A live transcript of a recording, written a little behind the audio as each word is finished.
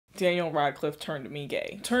Daniel Radcliffe turned me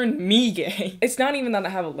gay. Turned me gay. It's not even that I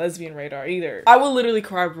have a lesbian radar either. I will literally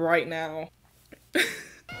cry right now.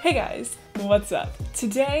 Hey guys, what's up?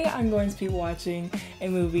 Today I'm going to be watching a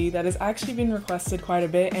movie that has actually been requested quite a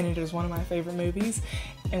bit, and it is one of my favorite movies,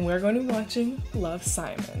 and we're going to be watching Love,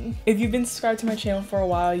 Simon. If you've been subscribed to my channel for a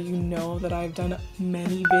while, you know that I've done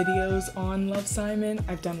many videos on Love, Simon.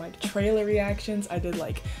 I've done like trailer reactions, I did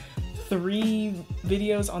like 3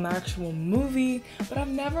 videos on the actual movie, but I've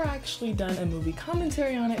never actually done a movie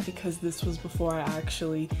commentary on it because this was before I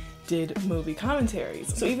actually did movie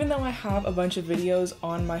commentaries. So even though I have a bunch of videos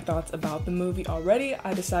on my thoughts about the movie already,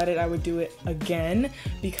 I decided I would do it again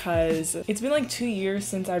because it's been like 2 years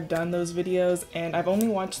since I've done those videos and I've only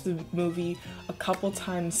watched the movie a couple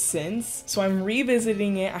times since. So I'm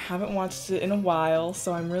revisiting it. I haven't watched it in a while,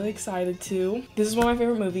 so I'm really excited to. This is one of my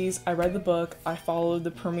favorite movies. I read the book, I followed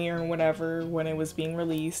the premiere and whatever when it was being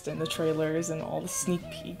released and the trailers and all the sneak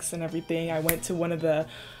peeks and everything. I went to one of the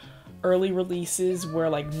early releases where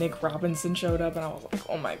like Nick Robinson showed up and I was like,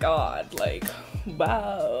 oh my god, like,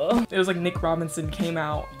 wow. It was like Nick Robinson came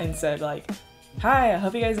out and said like, hi, I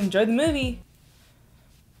hope you guys enjoyed the movie.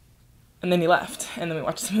 And then he left and then we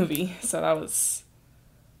watched the movie. So that was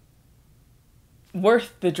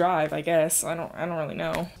worth the drive, I guess. I don't really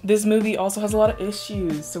know. This movie also has a lot of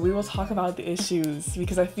issues, so we will talk about the issues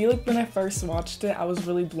because I feel like when I first watched it, I was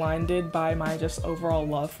really blinded by my just overall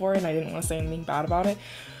love for it and I didn't want to say anything bad about it.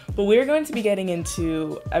 But we're going to be getting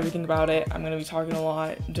into everything about it. I'm going to be talking a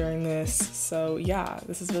lot during this, so yeah,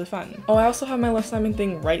 this is really fun. Oh, I also have my Love, Simon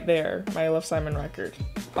thing right there, my Love, Simon record.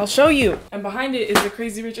 I'll show you! And behind it is the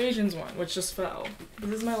Crazy Rich Asians one, which just fell. This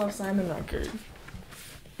is my Love, Simon record.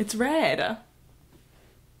 It's red!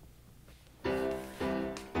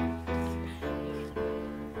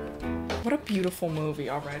 What a beautiful movie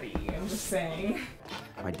already, I'm just saying.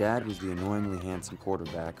 My dad was the annoyingly handsome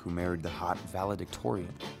quarterback who married the hot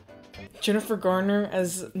valedictorian. Jennifer Garner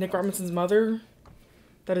as Nick Robinson's mother?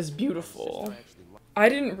 That is beautiful. I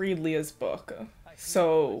didn't read Leah's book,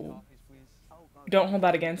 so don't hold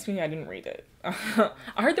that against me, I didn't read it. I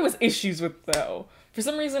heard there was issues with it though. For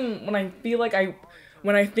some reason, when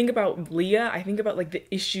I think about Leah, I think about like the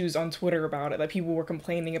issues on Twitter about it that people were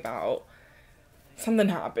complaining about. Something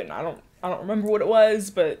happened. I don't remember what it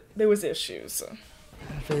was, but there was issues.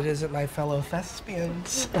 If it isn't my fellow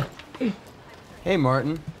thespians. Hey,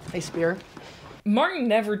 Martin. Hey, Spear. Martin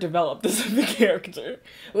never developed as a character.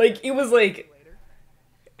 Like, it was like,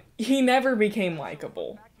 he never became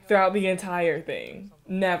likable throughout the entire thing.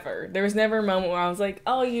 Never. There was never a moment where I was like,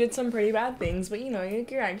 oh, you did some pretty bad things, but you know,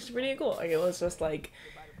 you're actually pretty cool. Like, it was just like,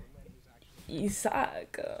 you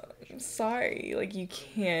suck. I'm sorry. Like, you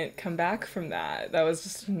can't come back from that. That was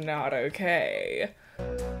just not okay.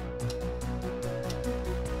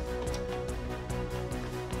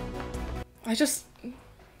 I just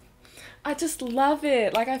love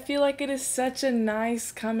it. Like, I feel like it is such a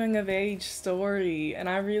nice coming of age story and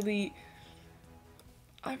I really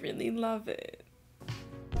love it.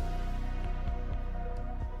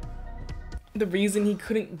 The reason he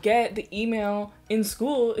couldn't get the email in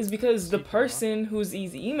school is because the person who's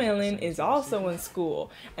he's emailing is also in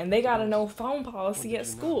school and they got a no phone policy at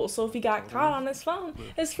school. So if he got caught on his phone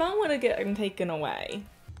would have gotten taken away.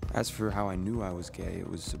 As for how I knew I was gay, it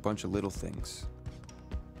was a bunch of little things.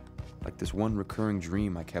 Like this one recurring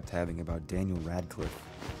dream I kept having about Daniel Radcliffe.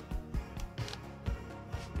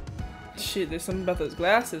 Shit, there's something about those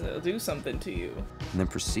glasses that'll do something to you. And then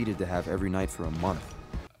proceeded to have every night for a month.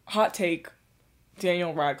 Hot take,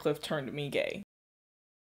 Daniel Radcliffe turned me gay.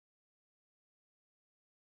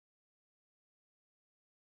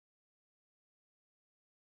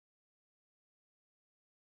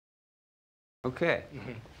 Okay.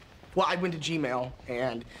 Well, I went to Gmail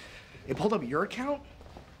and it pulled up your account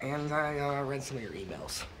and I read some of your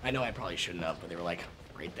emails. I know I probably shouldn't have, but they were like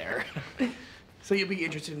right there. So you'd be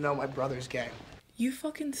interested to know my brother's gay. You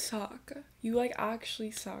fucking suck. You like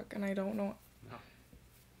actually suck and I don't know. No.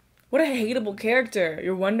 What a hateable character.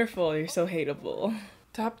 You're wonderful. You're so hateable.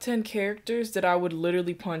 Top 10 characters that I would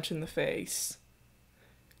literally punch in the face.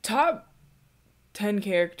 Top 10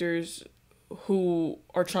 characters who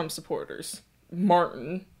are Trump supporters.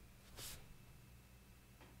 Martin.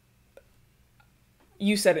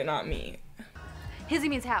 You said it, not me. Hizzy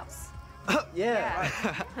means house. Oh, yeah.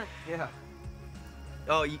 Yeah.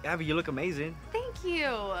 Oh, Abby, you look amazing. Thank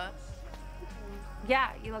you. Yeah,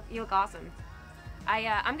 you look awesome.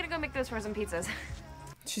 I'm gonna go make those frozen pizzas.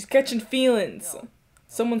 She's catching feelings.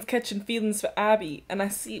 Someone's catching feelings for Abby, and I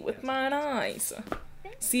see it with mine eyes.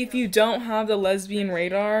 See, if you don't have the lesbian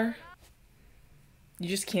radar, you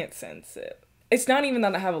just can't sense it. It's not even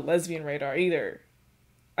that I have a lesbian radar either.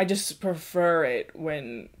 I just prefer it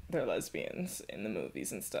when they're lesbians in the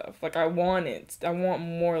movies and stuff. Like, I want it. I want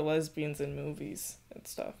more lesbians in movies and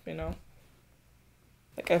stuff, you know?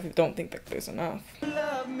 Like, I don't think that there's enough.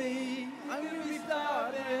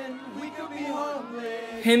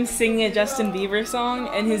 Him singing a Justin Bieber song,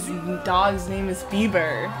 and his dog's name is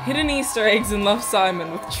Bieber. Hidden Easter eggs in Love,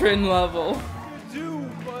 Simon with Trin Level.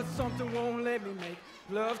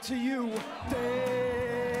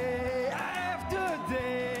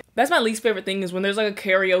 That's my least favorite thing, is when there's like a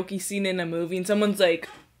karaoke scene in a movie and someone's like,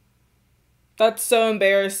 that's so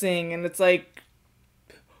embarrassing, and it's like,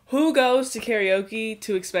 who goes to karaoke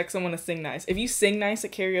to expect someone to sing nice? If you sing nice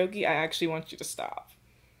at karaoke, I actually want you to stop.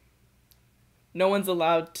 No one's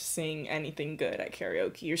allowed to sing anything good at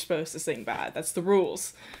karaoke. You're supposed to sing bad. That's the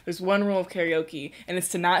rules. There's one rule of karaoke, and it's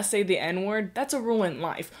to not say the N-word. That's a rule in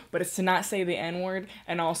life, but it's to not say the N-word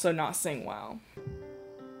and also not sing well.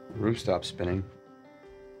 The room stopped spinning.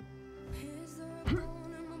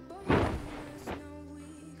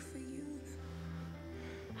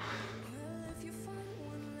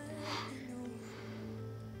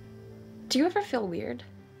 Do you ever feel weird?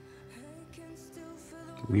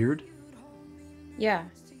 Weird? Yeah.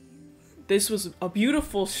 This was a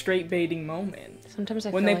beautiful straight baiting moment. Sometimes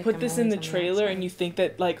I when feel they like put I'm this in the always on trailer outside. and you think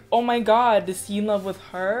that, like, oh my god, is he in love with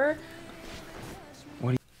her?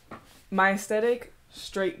 What? My aesthetic,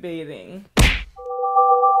 straight baiting.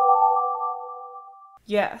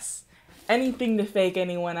 Yes. Anything to fake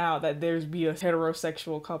anyone out that there's be a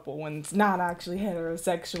heterosexual couple when it's not actually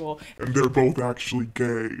heterosexual. And they're both actually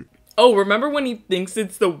gay. Oh, remember when he thinks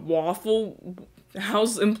it's the Waffle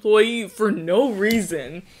House employee for no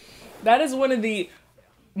reason? That is one of the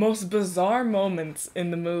most bizarre moments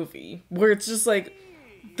in the movie, where it's just like,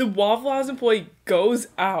 the Waffle House employee goes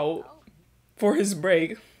out for his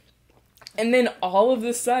break, and then all of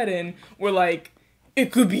a sudden, we're like,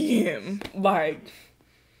 it could be him. Like,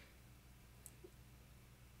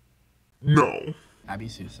 No. Abby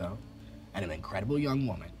Suso, and an incredible young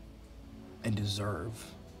woman, and deserve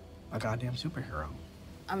a goddamn superhero.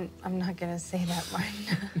 I'm not gonna say that,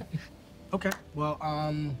 Martin. Okay, well,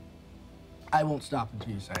 I won't stop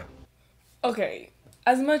until you say it. okay,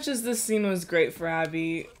 as much as this scene was great for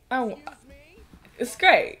Abby, it's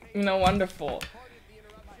great, you know, wonderful.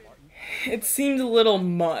 It seemed a little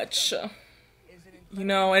much, you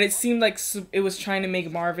know, and it seemed like it was trying to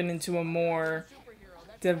make Marvin into a more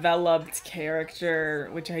developed character,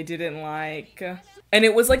 which I didn't like. And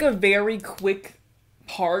it was like a very quick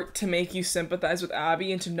part to make you sympathize with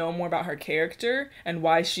Abby and to know more about her character and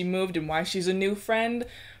why she moved and why she's a new friend.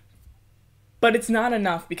 But it's not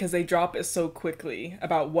enough because they drop it so quickly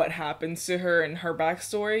about what happens to her and her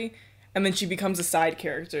backstory, and then she becomes a side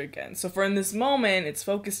character again. So for in this moment, it's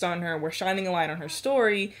focused on her, we're shining a light on her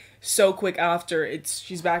story, so quick after,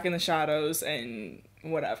 she's back in the shadows and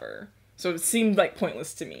whatever. So it seemed like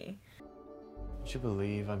pointless to me. Would you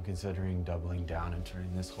believe I'm considering doubling down and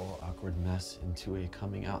turning this whole awkward mess into a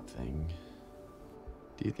coming out thing?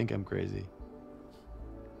 Do you think I'm crazy?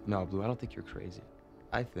 No, Blue, I don't think you're crazy.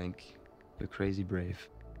 I think you're crazy brave.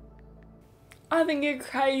 I think you're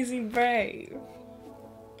crazy brave.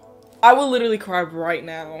 I will literally cry right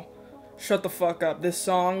now. Shut the fuck up. This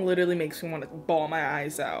song literally makes me want to bawl my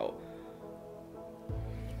eyes out.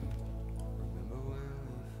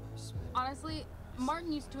 Honestly,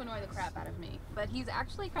 Martin used to annoy the crap out of me, but he's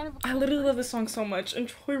actually kind of a I literally love this song so much, and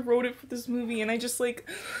Troy wrote it for this movie, and I just, like,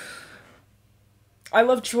 I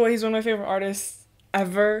love Troy. He's one of my favorite artists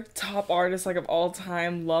ever. Top artist, like, of all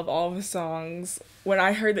time. Love all of his songs. When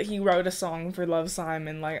I heard that he wrote a song for Love,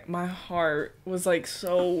 Simon, like, my heart was, like,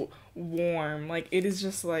 so warm. Like, it is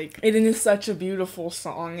just, like, it is such a beautiful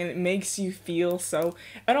song, and it makes you feel so,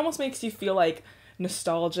 it almost makes you feel, like,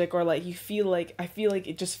 nostalgic, or, like, you feel like, I feel like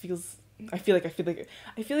it just feels, I feel like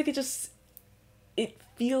it just, it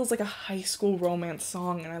feels like a high school romance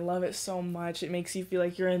song, and I love it so much. It makes you feel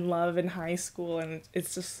like you're in love in high school, and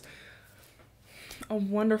it's just a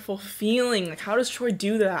wonderful feeling. Like, how does Troy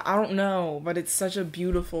do that? I don't know, but it's such a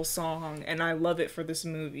beautiful song, and I love it for this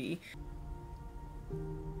movie.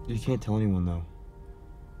 You can't tell anyone, though.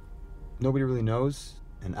 Nobody really knows,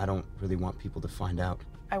 and I don't really want people to find out.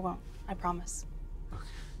 I won't. I promise.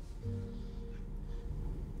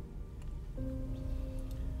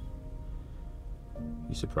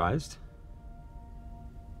 You surprised?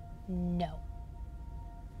 No.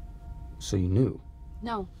 So you knew,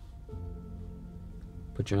 No.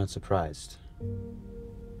 but you're not surprised.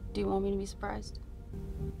 Do you want me to be surprised?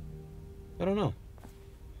 I don't know.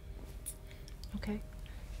 Okay.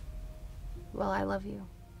 Well, I love you.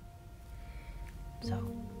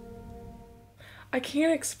 So. I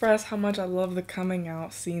can't express how much I love the coming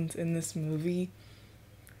out scenes in this movie.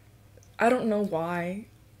 I don't know why.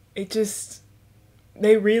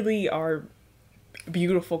 They really are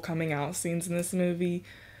beautiful coming out scenes in this movie.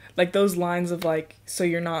 Like those lines of like, so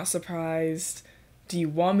you're not surprised? Do you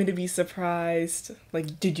want me to be surprised?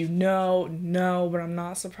 Like, did you know? No, but I'm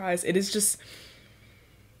not surprised.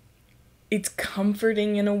 It's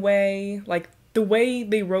comforting in a way. Like, the way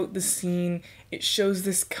they wrote the scene, it shows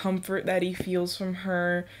this comfort that he feels from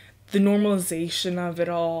her, the normalization of it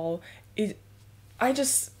all. I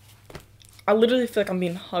literally feel like I'm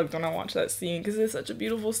being hugged when I watch that scene because it's such a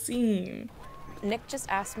beautiful scene. Nick just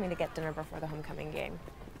asked me to get dinner before the homecoming game.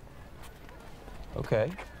 Okay.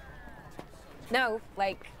 No,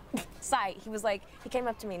 like, Sai, he came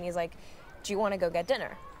up to me and he's like, do you want to go get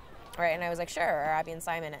dinner? Right, and I was like, sure, or Abby and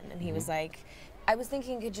Simon, and he was like, I was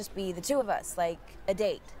thinking it could just be the two of us, like, a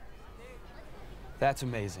date. That's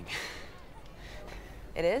amazing.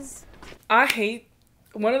 It is?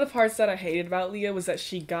 One of the parts that I hated about Leah was that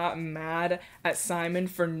she got mad at Simon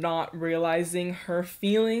for not realizing her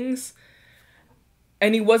feelings.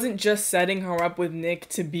 And he wasn't just setting her up with Nick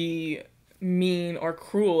to be mean or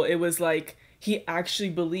cruel. It was like, he actually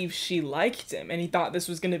believed she liked him, and he thought this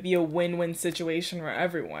was going to be a win-win situation for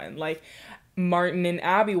everyone. Like, Martin and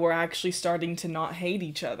Abby were actually starting to not hate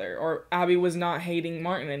each other, or Abby was not hating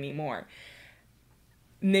Martin anymore.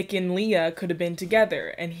 Nick and Leah could have been together,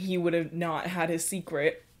 and he would have not had his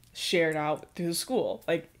secret shared out through the school.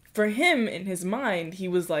 Like, for him, in his mind, he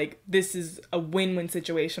was like, this is a win-win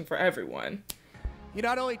situation for everyone. You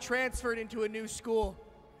not only transferred into a new school,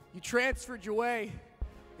 you transferred your way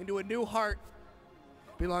into a new heart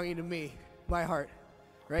belonging to me, my heart,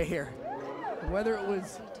 right here. And whether it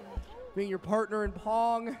was being your partner in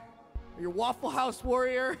Pong or your Waffle House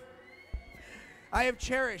warrior, I have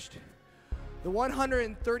cherished the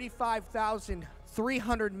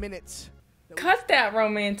 135,300 minutes. Cut that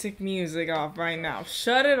romantic music off right now.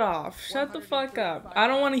 Shut it off. Shut the fuck up. I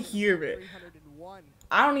don't want to hear it.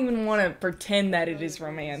 I don't even want to pretend that it is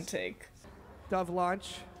romantic. Dove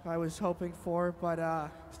launch I was hoping for, but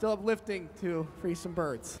still uplifting to free some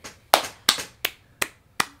birds.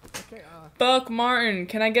 Okay, fuck Martin.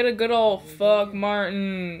 Can I get a good old fuck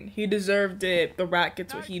Martin? He deserved it. The rat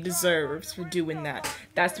gets what he deserves for doing that.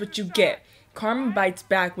 That's what you get. Karma bites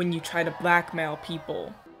back when you try to blackmail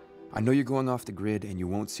people. I know you're going off the grid and you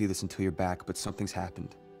won't see this until you're back, but something's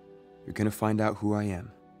happened. You're gonna find out who I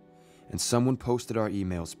am. And someone posted our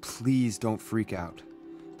emails. Please don't freak out.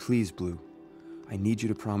 Please, Blue. I need you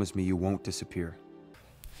to promise me you won't disappear.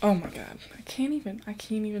 Oh my god. I can't even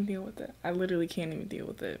deal with it. I literally can't even deal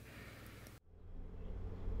with it.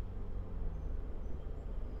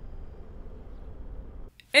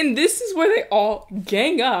 And this is where they all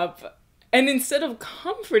gang up. And instead of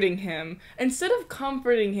comforting him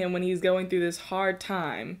when he's going through this hard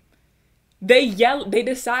time, they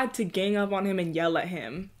decide to gang up on him and yell at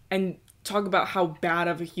him and talk about how bad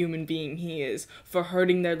of a human being he is for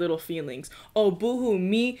hurting their little feelings. Oh, boo-hoo,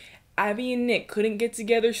 me, Abby, and Nick couldn't get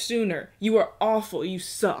together sooner. You are awful. You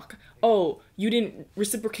suck. Oh, you didn't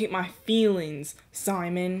reciprocate my feelings,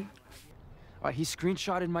 Simon. He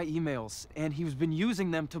screenshotted my emails, and he's been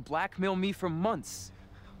using them to blackmail me for months.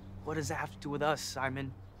 What does that have to do with us,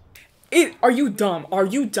 Simon? Are you dumb? Are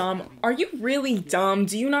you dumb? Are you really dumb?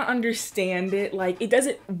 Do you not understand it? Like, it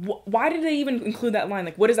doesn't... Why did they even include that line?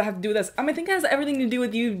 Like, what does that have to do with us? I mean, I think it has everything to do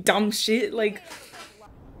with you, dumb shit. Like...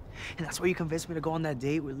 And that's why you convinced me to go on that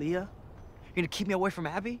date with Leah? You're gonna keep me away from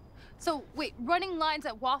Abby? So, wait, running lines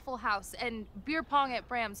at Waffle House and beer pong at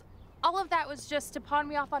Bram's, all of that was just to pawn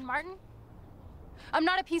me off on Martin? I'm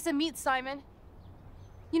not a piece of meat, Simon.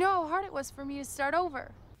 You know how hard it was for me to start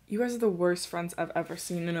over. You guys are the worst friends I've ever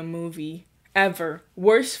seen in a movie. Ever.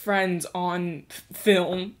 Worst friends on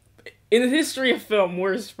film. In the history of film,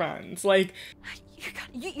 worst friends. Like...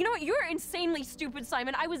 You know what? You're insanely stupid,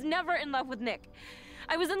 Simon. I was never in love with Nick.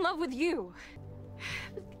 I was in love with you.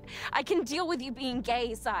 I can deal with you being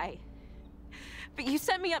gay, Sai. But you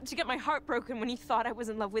set me up to get my heart broken when you thought I was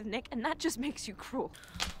in love with Nick, and that just makes you cruel.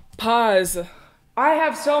 Pause. I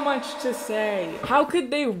have so much to say. How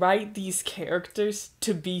could they write these characters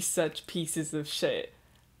to be such pieces of shit?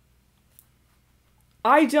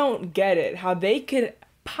 I don't get it. How they could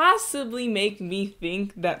possibly make me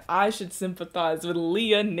think that I should sympathize with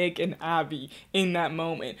Leah, Nick, and Abby in that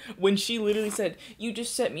moment. When she literally said, you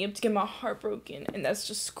just set me up to get my heart broken, and that's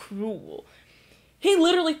just cruel. He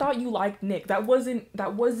literally thought you liked Nick. That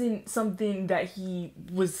wasn't something that he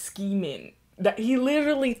was scheming. That he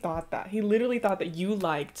literally thought that. He literally thought that you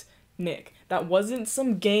liked Nick. That wasn't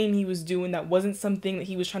some game he was doing. That wasn't something that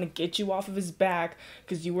he was trying to get you off of his back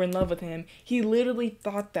because you were in love with him. He literally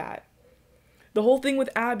thought that. The whole thing with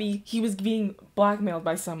Abby, he was being blackmailed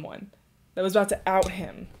by someone that was about to out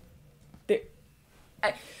him.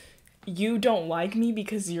 You don't like me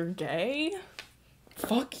because you're gay?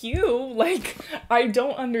 Fuck you. Like, I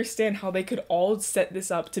don't understand how they could all set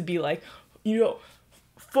this up to be like, you know,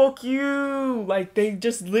 fuck you. Like, they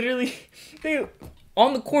just literally, they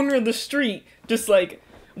on the corner of the street, just like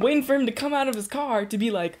waiting for him to come out of his car to be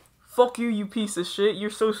like, fuck you, you piece of shit. You're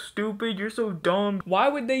so stupid. You're so dumb. Why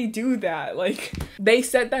would they do that? Like, they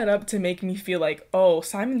set that up to make me feel like, oh,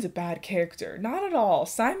 Simon's a bad character. Not at all.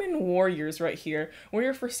 Simon warriors right here.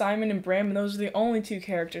 Warrior for Simon and Bram, and those are the only two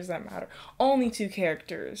characters that matter. Only two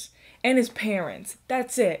characters. And his parents.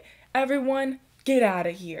 That's it. Everyone, get out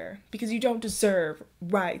of here. Because you don't deserve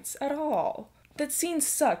rights at all. That scene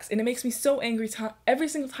sucks, and it makes me so angry. Every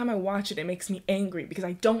single time I watch it, it makes me angry because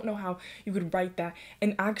I don't know how you could write that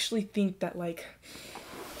and actually think that, like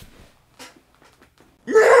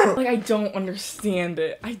I don't understand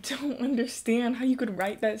it. I don't understand how you could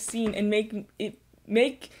write that scene and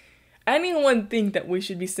make anyone think that we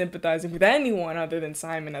should be sympathizing with anyone other than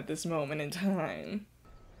Simon at this moment in time.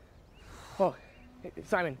 Oh, hey,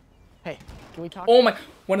 Simon. Hey, can we talk? Oh my,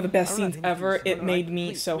 one of the best I don't know, scenes ever. please, It made me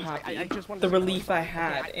please, so please, happy. I just wanted The to relief I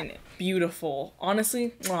clarify. had in it. Beautiful.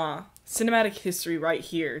 Honestly, cinematic history right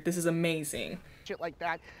here. This is amazing. Shit like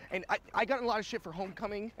that. And I got in a lot of shit for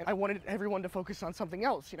Homecoming, and I wanted everyone to focus on something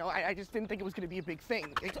else. You know, I just didn't think it was going to be a big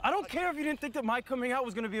thing. I don't care if you didn't think that my coming out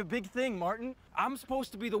was gonna be a big thing, Martin. I'm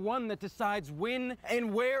supposed to be the one that decides when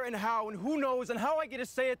and where and how and who knows and how I get to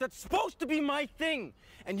say it. That's supposed to be my thing.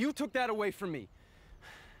 And you took that away from me.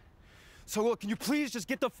 So look, can you please just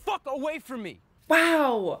get the fuck away from me?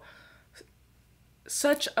 Wow!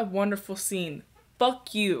 Such a wonderful scene.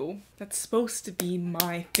 Fuck you. That's supposed to be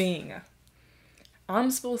my thing.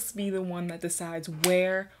 I'm supposed to be the one that decides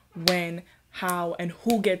where, when, how, and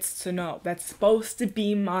who gets to know. That's supposed to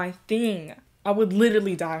be my thing. I would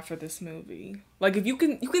literally die for this movie. Like, if you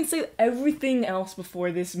can say everything else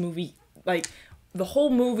before this movie, like, the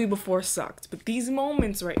whole movie before sucked, but these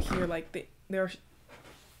moments right here, like, they're...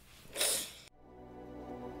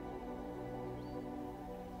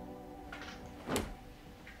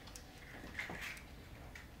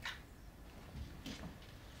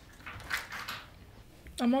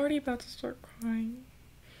 I'm already about to start crying.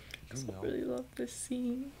 I really love this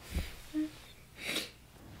scene. I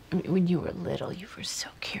mean, when you were little, you were so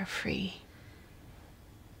carefree.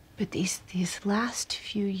 But these last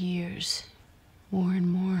few years, more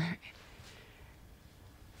and more,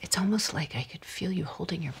 it's almost like I could feel you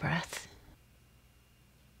holding your breath.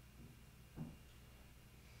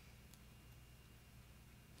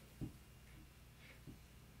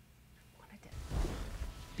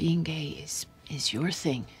 Being gay is your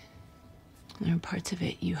thing. There are parts of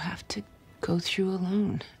it you have to go through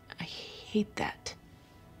alone. I hate that.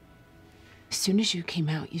 As soon as you came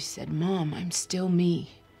out, you said, "Mom, I'm still me."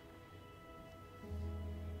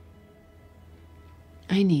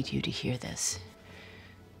 I need you to hear this.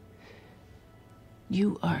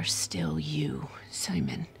 You are still you,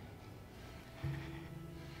 Simon.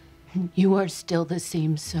 You are still the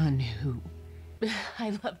same son who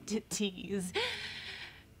I love to tease,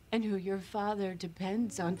 and who your father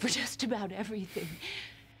depends on for just about everything.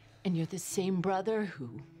 And you're the same brother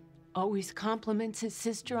who always compliments his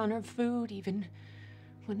sister on her food, even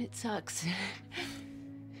when it sucks.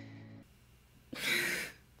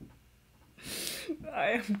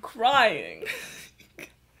 I am crying.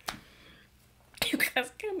 You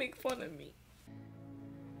guys can't make fun of me.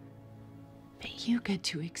 But you get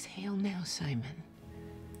to exhale now, Simon.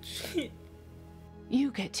 Shit.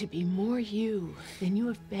 You get to be more you than you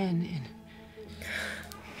have been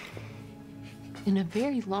in a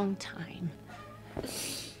very long time.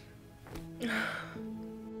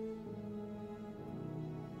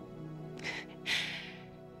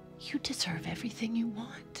 You deserve everything you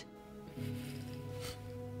want.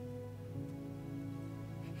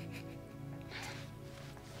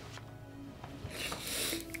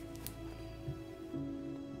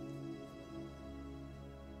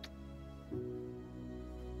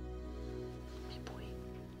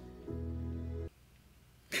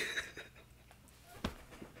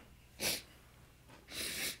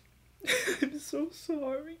 I'm so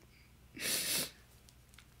sorry.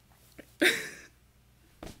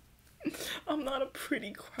 I'm not a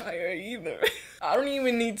pretty crier either. I don't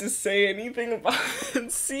even need to say anything about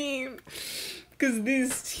that scene, because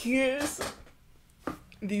these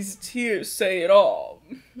tears say it all.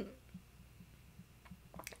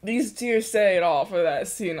 These tears say it all for that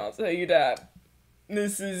scene, I'll tell you that.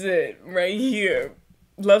 This is it, right here.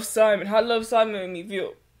 Love Simon. How Love Simon made me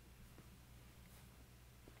feel.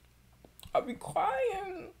 I'll be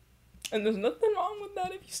crying. And there's nothing wrong with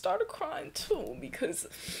that if you started crying too, because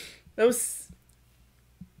those...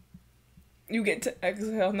 You get to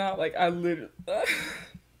exhale now, like I literally...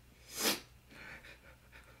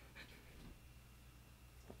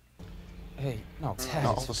 Hey, no, Ted.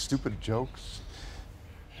 All the stupid jokes.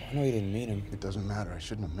 I know you didn't mean him. It doesn't matter. I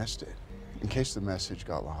shouldn't have missed it. In case the message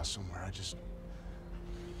got lost somewhere, I just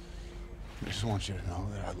want you to know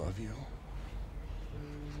that I love you.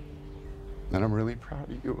 And I'm really proud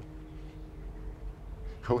of you.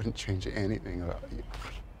 I wouldn't change anything about you.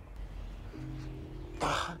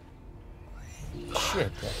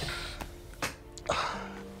 Shit, Ted.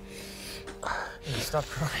 Hey, stop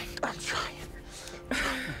crying. I'm trying.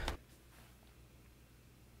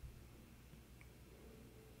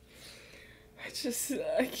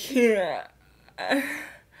 I can't.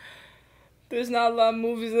 There's not a lot of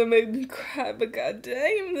movies that make me cry, but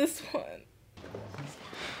goddamn, this one.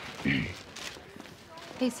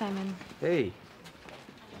 Hey, Simon. Hey.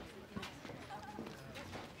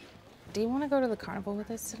 Do you want to go to the carnival with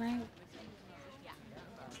us tonight?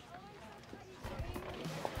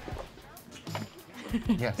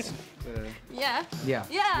 Yes. Yeah. Yeah.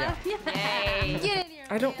 Yeah. Get in here.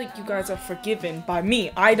 I don't think you guys are forgiven by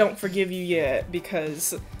me. I don't forgive you yet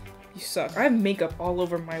because you suck. I have makeup all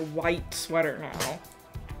over my white sweater now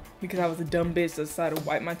because I was a dumb bitch that decided to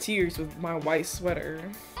wipe my tears with my white sweater.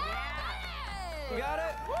 We got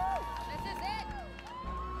it. This is it.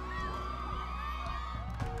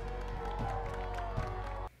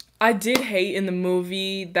 I did hate in the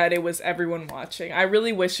movie that it was everyone watching. I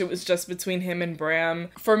really wish it was just between him and Bram.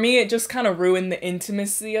 For me, it just kind of ruined the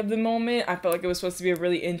intimacy of the moment. I felt like it was supposed to be a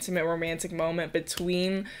really intimate, romantic moment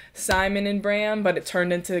between Simon and Bram, but it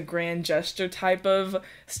turned into a grand gesture type of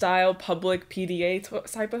style, public PDA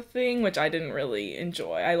type of thing, which I didn't really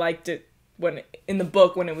enjoy. I liked it when in the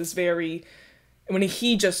book when it was very, when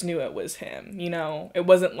he just knew it was him, you know? It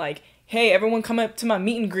wasn't like, hey, everyone come up to my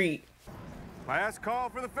meet and greet. Last call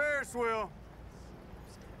for the Ferris wheel.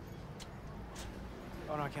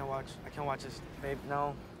 Oh no, I can't watch this, babe,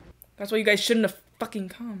 no. That's why you guys shouldn't have fucking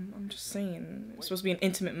come. I'm just saying. It's supposed to be an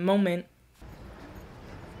intimate moment.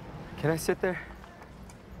 Can I sit there?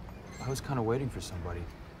 I was kind of waiting for somebody.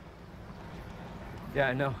 Yeah,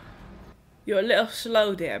 I know. You're a little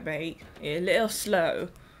slow there, mate. You're a little slow.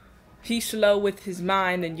 He's slow with his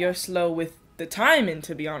mind and you're slow with the timing,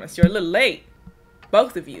 to be honest. You're a little late.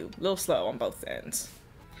 Both of you, a little slow on both ends.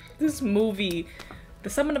 This movie,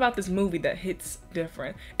 there's something about this movie that hits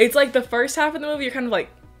different. It's like the first half of the movie, you're kind of like,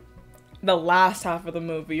 the last half of the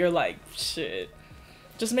movie, you're like, shit.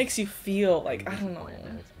 Just makes you feel like, I don't know.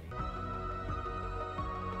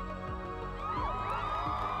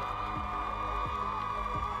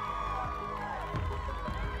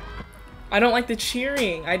 I don't like the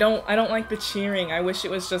cheering. I don't like the cheering. I wish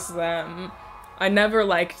it was just them. I never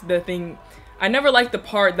liked the thing. I never liked the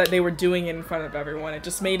part that they were doing it in front of everyone. It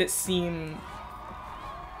just made it seem,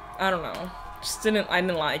 I don't know. I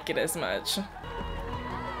didn't like it as much.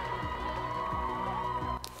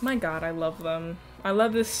 My god, I love them. I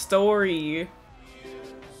love this story.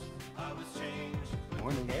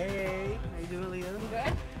 Morning. Hey, how you doing, Leah?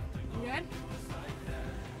 Good? Good?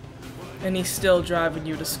 And he's still driving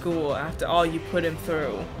you to school after all you put him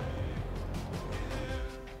through.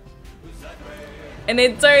 And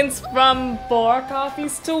it turns from 4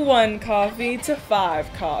 coffees to 1 coffee to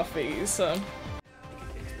 5 coffees.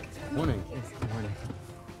 Morning. Morning.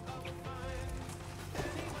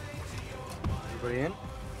 Everybody in?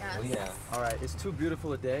 Yes. Well, yeah. All right. It's too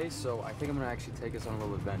beautiful a day, so I think I'm gonna actually take us on a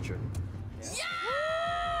little adventure. Yes!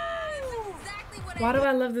 Exactly what Why do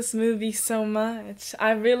I love this movie so much?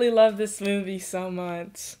 I really love this movie so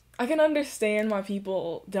much. I can understand why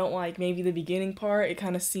people don't like maybe the beginning part. It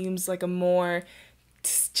kind of seems like a more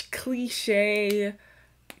cliche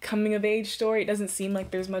coming of age story. It doesn't seem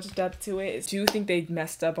like there's much depth to it. I do think they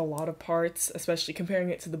messed up a lot of parts, especially comparing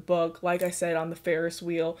it to the book. Like I said, on the Ferris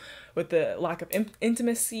wheel with the lack of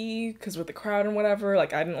intimacy, because with the crowd and whatever,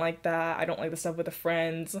 like I didn't like that. I don't like the stuff with the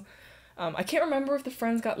friends. I can't remember if the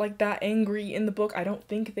friends got like that angry in the book. I don't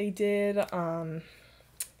think they did.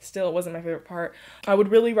 Still, it wasn't my favorite part. I would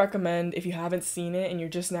really recommend, if you haven't seen it and you're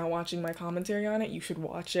just now watching my commentary on it, you should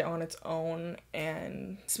watch it on its own.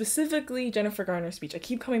 And specifically Jennifer Garner's speech. I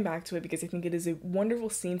keep coming back to it because I think it is a wonderful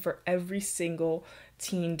scene for every single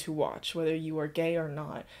teen to watch, whether you are gay or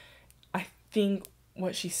not. I think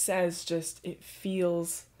what she says just, it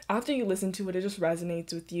feels, after you listen to it, it just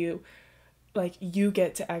resonates with you. like, you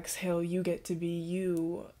get to exhale, you get to be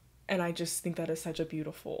you. And I just think that is such a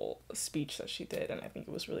beautiful speech that she did, and I think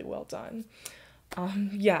it was really well done.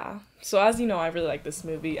 Yeah, so as you know, I really like this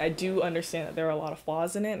movie. I do understand that there are a lot of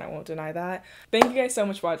flaws in it, and I won't deny that. Thank you guys so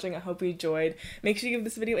much for watching. I hope you enjoyed. Make sure you give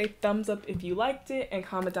this video a thumbs up if you liked it, and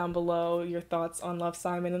comment down below your thoughts on Love,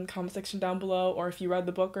 Simon in the comment section down below, or if you read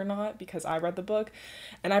the book or not, because I read the book.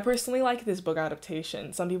 And I personally like this book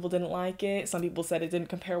adaptation. Some people didn't like it. Some people said it didn't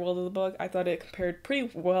compare well to the book. I thought it compared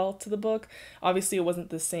pretty well to the book. Obviously, it wasn't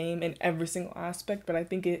the same in every single aspect, but I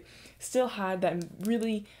think it still had that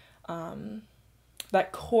really,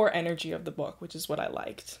 that core energy of the book, which is what I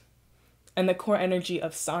liked. And the core energy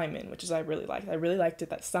of Simon, which is I really liked. I really liked it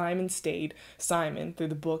that Simon stayed Simon through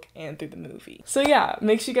the book and through the movie. So yeah,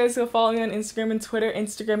 make sure you guys go follow me on Instagram and Twitter.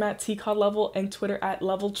 Instagram at tcodlevel and Twitter at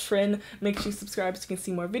leveltrin. Make sure you subscribe so you can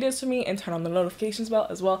see more videos from me, and turn on the notifications bell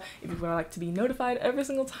as well if you would like to be notified every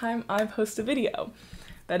single time I post a video.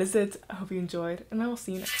 That is it. I hope you enjoyed, and I will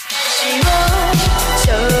see you next time.